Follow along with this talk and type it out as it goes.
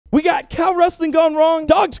We got cow wrestling gone wrong,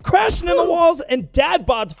 dogs crashing in the walls, and dad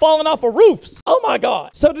bods falling off of roofs. Oh my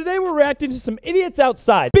God. So today we're reacting to some idiots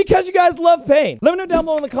outside because you guys love pain. Let me know down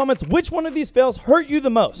below in the comments which one of these fails hurt you the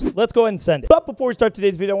most. Let's go ahead and send it. But before we start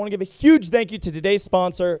today's video, I want to give a huge thank you to today's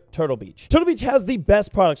sponsor, Turtle Beach. Turtle Beach has the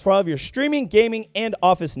best products for all of your streaming, gaming, and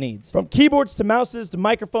office needs. From keyboards to mouses to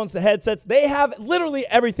microphones to headsets, they have literally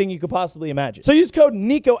everything you could possibly imagine. So use code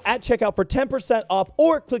Nikko at checkout for 10% off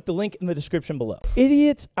or click the link in the description below.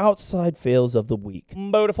 Idiots outside fails of the week.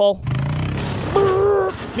 Beautiful.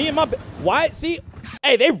 Me and my... Why? See?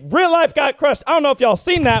 Hey, they real life got crushed. I don't know if y'all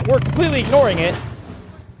seen that. We're completely ignoring it.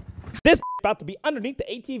 This about to be underneath the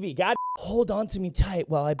ATV. God. Hold on to me tight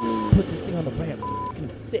while I put this thing on the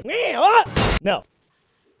ramp. Sick. No.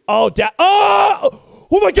 Oh, dad. Oh!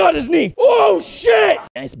 Oh my God, his knee. Oh, shit.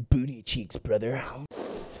 Nice booty cheeks, brother.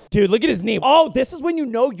 Dude, look at his knee. Oh, this is when you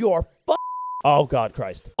know you are fucked. Oh, God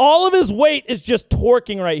Christ. All of his weight is just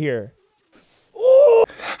torquing right here. Ooh.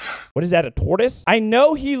 What is that, a tortoise? I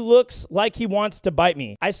know he looks like he wants to bite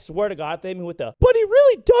me. I swear to God, they hit me with the, but he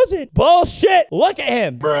really doesn't. Bullshit. Look at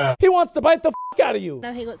him. Bruh. He wants to bite the out of you.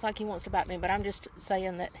 No, he looks like he wants to bite me, but I'm just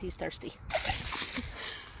saying that he's thirsty.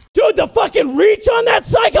 Dude, the fucking reach on that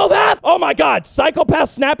psychopath. Oh, my God.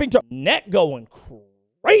 Psychopath snapping to neck going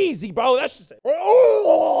crazy, bro. That's just it.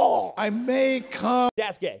 Oh, I may come.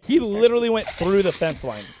 That's gay. He literally went through the fence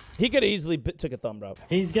line. He could have easily took a thumb, bro.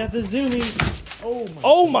 He's got the zoomies.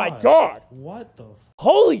 Oh my God. What the?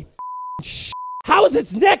 Holy shit. How is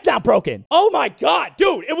its neck not broken? Oh my God,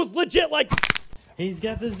 dude. It was legit like. He's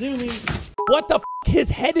got the zoomies. What the? His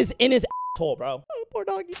head is in his asshole, bro. Oh, poor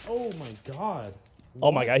doggy. Oh my God. What?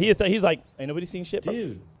 Oh my God. He's like, ain't nobody seen shit, bro.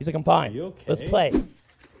 Dude. He's like, I'm fine. Are you okay? Let's play.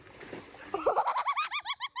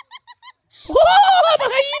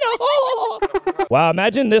 Wow,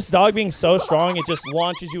 imagine this dog being so strong it just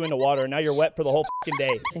launches you into water and now you're wet for the whole fucking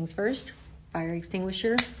day. Things first, fire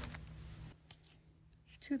extinguisher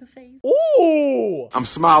to the face. Ooh! I'm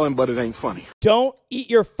smiling, but it ain't funny. Don't eat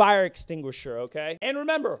your fire extinguisher, okay? And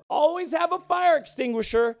remember, always have a fire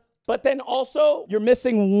extinguisher, but then also you're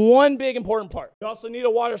missing one big important part. You also need a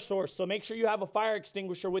water source, so make sure you have a fire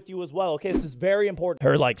extinguisher with you as well, okay? This is very important.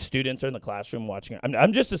 Her, like, students are in the classroom watching her.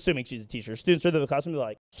 I'm just assuming she's a teacher. Students are in the classroom, they're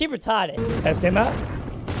like, she retarded. Esquema?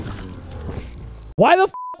 Why the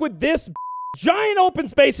f with this giant open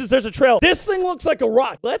spaces, there's a trail? This thing looks like a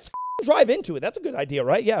rock. Let's drive into it. That's a good idea,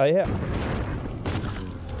 right? Yeah.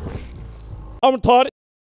 I'm retarded.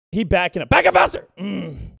 He backing up. Back up faster.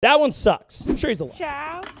 That one sucks. I'm sure he's alive.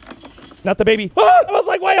 Ciao. Not the baby. Ah! I was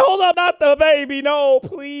like, wait, hold up. Not the baby. No,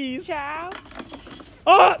 please. Ciao.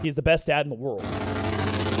 Ah! He's the best dad in the world.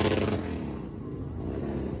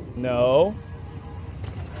 No.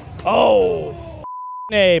 Oh,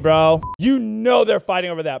 hey, bro. You know they're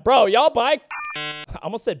fighting over that. Bro, y'all bike. I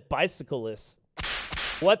almost said bicyclists.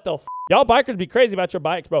 What the f? Y'all bikers be crazy about your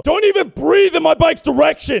bikes, bro. Don't even breathe in my bike's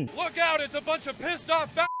direction. Look out, it's a bunch of pissed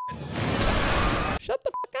off Shut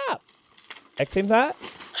the fuck up. Exhale that.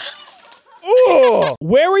 Ooh.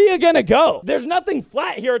 Where are you gonna go? There's nothing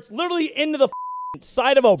flat here. It's literally into the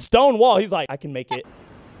side of a stone wall. He's like, I can make it.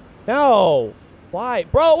 No. Why?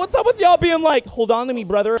 Bro, what's up with y'all being like, hold on to me,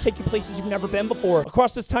 brother. Take you places you've never been before.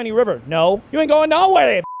 Across this tiny river. No. You ain't going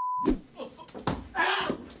nowhere.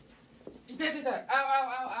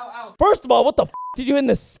 First of all, what the f did you in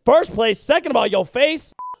this first place? Second of all, your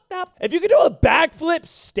face. If you can do a backflip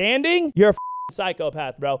standing, you're a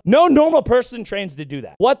psychopath, bro. No normal person trains to do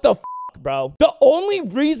that. What the f, bro? The only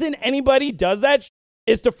reason anybody does that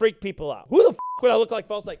is to freak people out. Who the f would I look like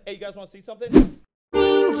if I was like, hey, you guys want to see something?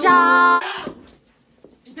 Ninja!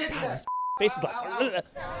 God, face is like...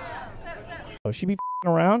 Oh, she be f***ing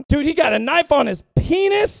around? Dude, he got a knife on his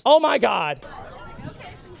penis? Oh, my God.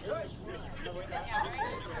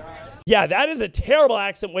 Yeah, that is a terrible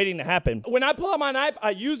accident waiting to happen. When I pull out my knife, I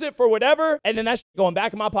use it for whatever, and then that shit going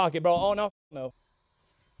back in my pocket, bro. Oh, no.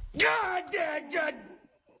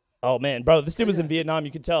 Oh, man, bro, this dude was in Vietnam.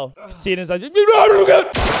 You can tell. You see it in his eyes.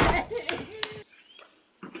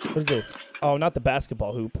 What is this? Oh, not the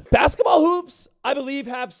basketball hoop. Basketball hoops, I believe,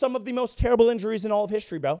 have some of the most terrible injuries in all of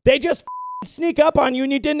history, bro. They just sneak up on you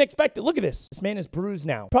and you didn't expect it. Look at this. This man is bruised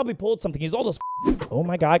now. Probably pulled something. He's all this. Oh,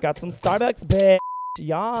 my God. Got some Starbucks, bitch.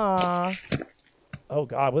 Yeah. Oh,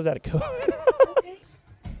 God. Was that a code?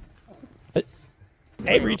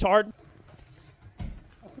 Hey, retard.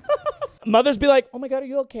 Mothers be like, oh, my God, are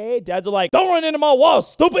you okay? Dads are like, don't run into my wall,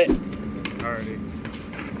 stupid. Alrighty.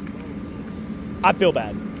 I feel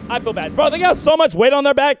bad. Bro, they got so much weight on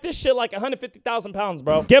their back. This shit like 150,000 pounds,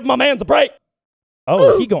 bro. Give my man's a break.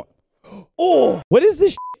 Oh, he going. Oh, what is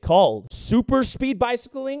this shit it called? Super speed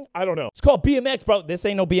bicycling? I don't know. It's called BMX, bro. This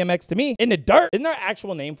ain't no BMX to me. In the dirt. Isn't there an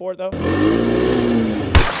actual name for it, though?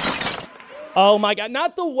 Oh my God,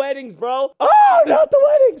 not the weddings, bro. Oh, not the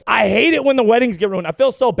weddings. I hate it when the weddings get ruined. I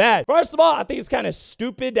feel so bad. First of all, I think it's kind of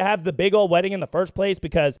stupid to have the big old wedding in the first place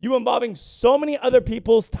because you involving so many other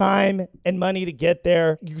people's time and money to get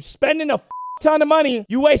there. You spending a ton of money,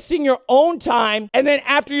 you wasting your own time, and then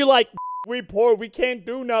after you're like, we poor, we can't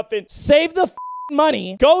do nothing. Save the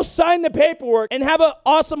money, go sign the paperwork, and have an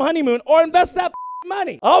awesome honeymoon or invest that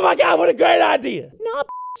money. Oh my God, what a great idea. No, I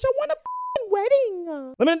want a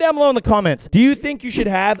wedding. Let me know down below in the comments. Do you think you should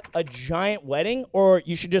have a giant wedding or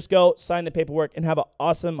you should just go sign the paperwork and have an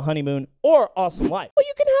awesome honeymoon or awesome life? Well,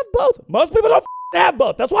 you can have both. Most people don't have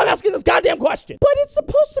both. That's why I'm asking this goddamn question. But it's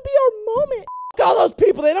supposed to be our moment. All those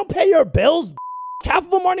people, they don't pay your bills. Half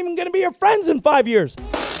of them aren't even going to be your friends in 5 years.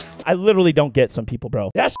 I literally don't get some people,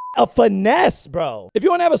 bro. That's a finesse, bro. If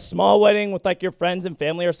you want to have a small wedding with like your friends and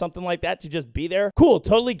family or something like that to just be there, cool,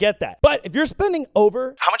 totally get that. But if you're spending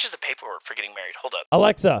over... How much is the paperwork for getting married? Hold up.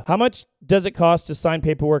 Alexa, how much does it cost to sign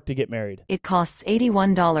paperwork to get married? It costs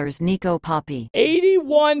 $81, Nikko Poppy.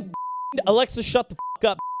 81. Alexa, shut the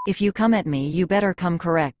up. If you come at me, you better come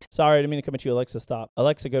correct. Sorry, I didn't mean to come at you. Alexa, stop.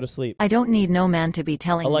 Alexa, go to sleep. I don't need no man to be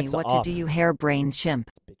telling Alexa, me what off. to do, you harebrained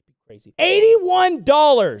chimp. Crazy.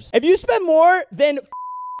 $81. If you spend more than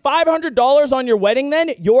 $500 on your wedding,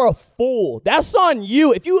 then you're a fool. That's on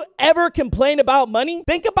you. If you ever complain about money,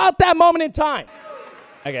 think about that moment in time.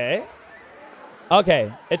 Okay.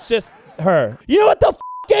 Okay. It's just her. You know what the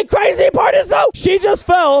fucking crazy part is, though? She just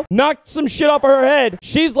fell, knocked some shit off of her head.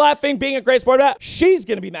 She's laughing, being a great sport about it. She's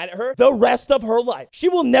going to be mad at her the rest of her life. She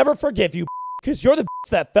will never forgive you because you're the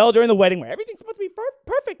that fell during the wedding where everything's supposed to be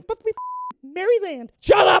perfect. It's supposed to be Maryland.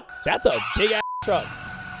 Shut up. That's a big ass truck.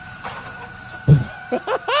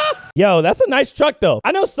 Yo, that's a nice truck though.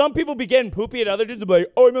 I know some people be getting poopy at other dudes and be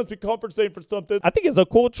like, oh, he must be compensating for something. I think it's a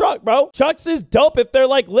cool truck, bro. Trucks is dope if they're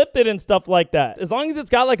like lifted and stuff like that. As long as it's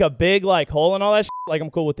got like a big like hole and all that shit, like I'm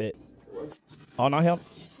cool with it. Oh, not him.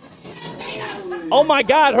 Oh my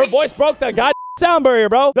God, her voice broke that goddamn sound barrier,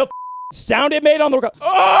 bro. The sound it made on the record.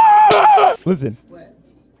 Oh! Listen.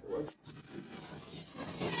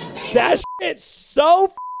 That shit's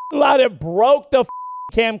so loud it broke the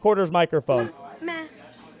camcorder's microphone. Meh.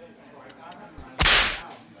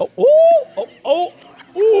 Oh, ooh, oh,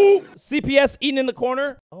 ooh. CPS eating in the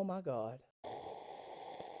corner. Oh my God.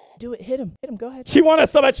 Do it, hit him, go ahead. She wanted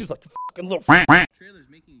so bad, she's like, fucking little Trailer's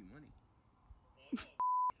making you money.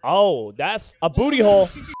 Oh, that's a booty hole.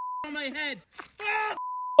 On my head.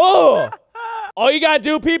 Oh, all you gotta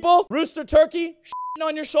do, people, rooster turkey,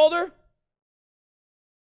 on your shoulder.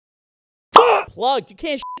 Plugged. You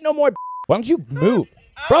can't no more. Why don't you move?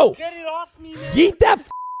 Bro, Get it off me, man. yeet that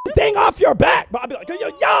thing off your back. Bro, I'll be like,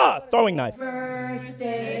 yeah, throwing knife.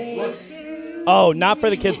 Oh, not for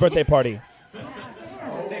the kid's birthday party.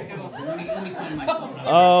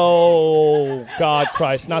 Oh, God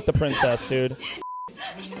Christ, not the princess, dude.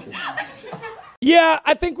 Yeah,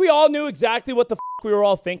 I think we all knew exactly what the we were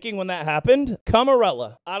all thinking when that happened.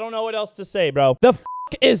 Camarella. I don't know what else to say, bro. The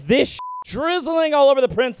is this drizzling all over the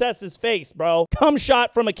princess's face, bro? Cum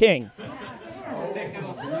shot from a king.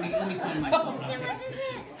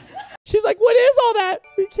 She's like, what is all that?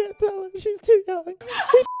 We can't tell her. She's too young. We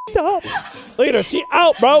f***ed up. Look at her. She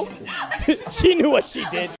out, bro. She knew what she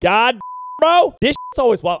did. God, bro. This shit's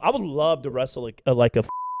always wild. I would love to wrestle like a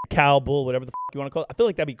cow, bull, whatever the you want to call it. I feel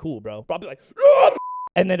like that'd be cool, bro. Probably like,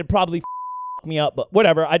 and then it'd probably me up, but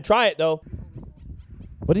whatever. I'd try it, though.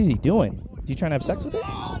 What is he doing? Is he trying to have sex with it?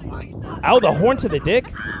 Ow, the horn to the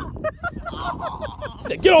dick?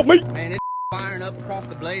 Like, get off me! Man, it's firing up across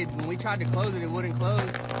the blades. When we tried to close it, it wouldn't close.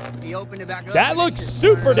 He opened it back up. That looks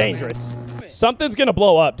super dangerous. Something's gonna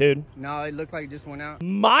blow up, dude. No, it looked like it just went out.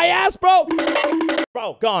 My ass, bro?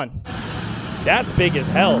 Bro, gone. That's big as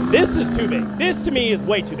hell. This is too big. This, to me, is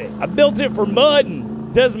way too big. I built it for mud,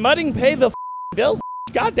 and does mudding pay the bills?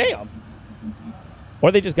 Goddamn.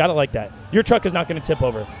 Or they just got it like that. Your truck is not gonna tip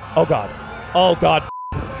over. Oh, God. Oh, God.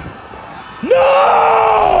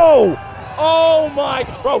 No! Oh, my.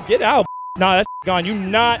 Bro, get out. Nah, that's gone. You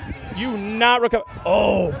not recover.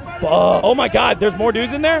 Oh, fuck. Oh, my God. There's more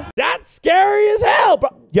dudes in there? That's scary as hell, bro.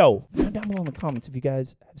 Yo, down below in the comments if you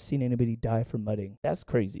guys have seen anybody die from mudding. That's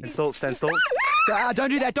crazy. Stand still. Don't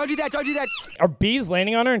do that. Don't do that. Don't do that. Are bees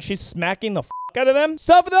landing on her and she's smacking the out of them?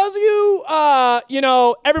 So for those of you,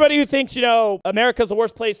 everybody who thinks, America's the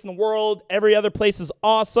worst place in the world, every other place is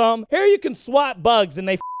awesome, here you can swat bugs and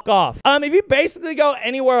they off. If you basically go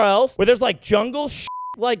anywhere else where there's like jungle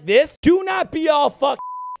like this, do not be all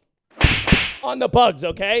on the bugs,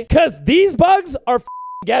 okay? Because these bugs are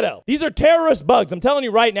ghetto. These are terrorist bugs. I'm telling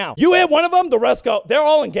you right now. You hit one of them, the rest go. They're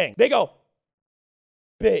all in gang. They go,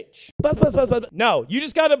 bitch. Buzz, buzz, buzz, buzz. No, you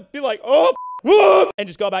just gotta be like, oh, and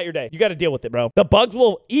just go about your day. You gotta deal with it, bro. The bugs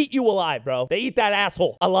will eat you alive, bro. They eat that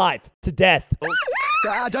asshole alive to death.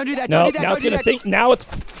 Don't do that. No, Don't do that. now Don't it's do gonna that. sink. Now it's,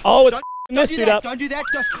 oh, it's Don't this do dude that. up. Don't do that.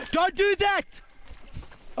 Don't do that.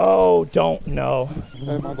 Oh, don't know.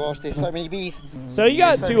 Oh my gosh, there's so many bees. So you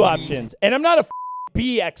got There's so two many options, and I'm not a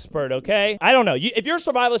bee expert, okay? I don't know. If you're a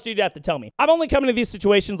survivalist, you'd have to tell me. I've only come into these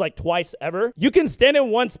situations like twice ever. You can stand in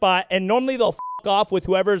one spot, and normally they'll off with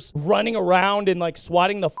whoever's running around and like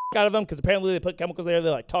swatting the out of them, because apparently they put chemicals there. They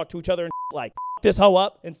like talk to each other and like this hoe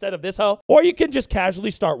up instead of this hoe. Or you can just casually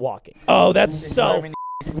start walking. Oh, that's so.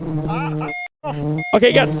 Okay,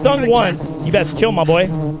 you got stung once. You best chill, my boy.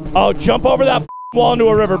 Oh, jump over that wall into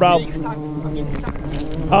a river, bro.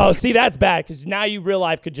 Oh, see, that's bad, because now you real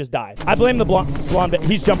life could just die. I blame the blonde.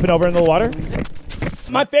 He's jumping over in the water.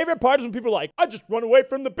 My favorite part is when people are like, I just run away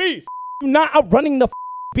from the bees. You're not outrunning the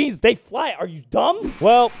bees. They fly. Are you dumb?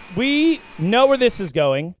 Well, we know where this is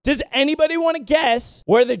going. Does anybody want to guess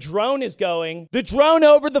where the drone is going? The drone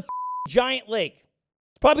over the giant lake.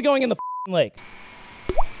 It's probably going in the lake.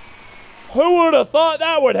 Who would have thought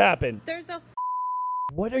that would happen? There's a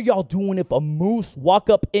What are y'all doing if a moose walk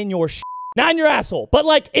up in your not in your asshole, but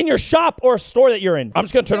like in your shop or a store that you're in? I'm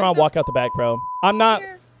just gonna turn around and walk out the back, bro. I'm not.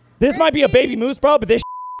 This might be a baby moose, bro, but this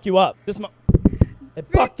you up. This it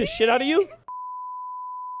bucked the shit out of you.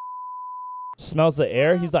 Smells the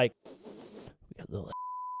air. He's like, we got a little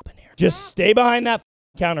up in here. Just stay behind that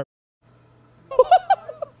counter.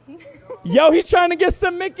 Yo, he's trying to get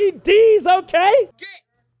some Mickey D's, okay?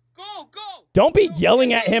 Go. Don't be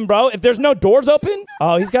yelling at him, bro. If there's no doors open.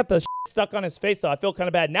 Oh, he's got the stuck on his face, though. I feel kind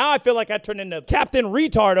of bad. Now I feel like I turn into Captain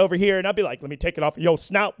Retard over here, and I'd be like, let me take it off of your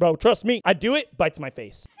snout, bro. Trust me. I do it, bites my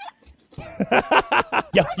face.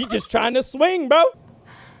 Yo, you just trying to swing, bro.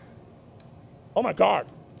 Oh, my God.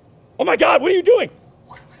 Oh, my God. What are you doing?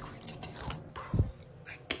 What am I going to do, bro?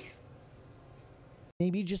 I can't.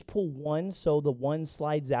 Maybe just pull one so the one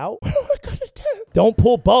slides out. What am I going to do? Don't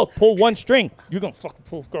pull both. Pull one string. You're going to fucking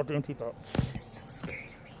pull goddamn tooth out. This is so scary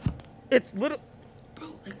to me. It's little. Bro,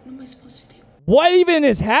 like, what am I supposed to do? What even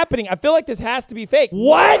is happening? I feel like this has to be fake.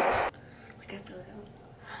 What? Like, I feel like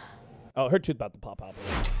Oh, her tooth about to pop out.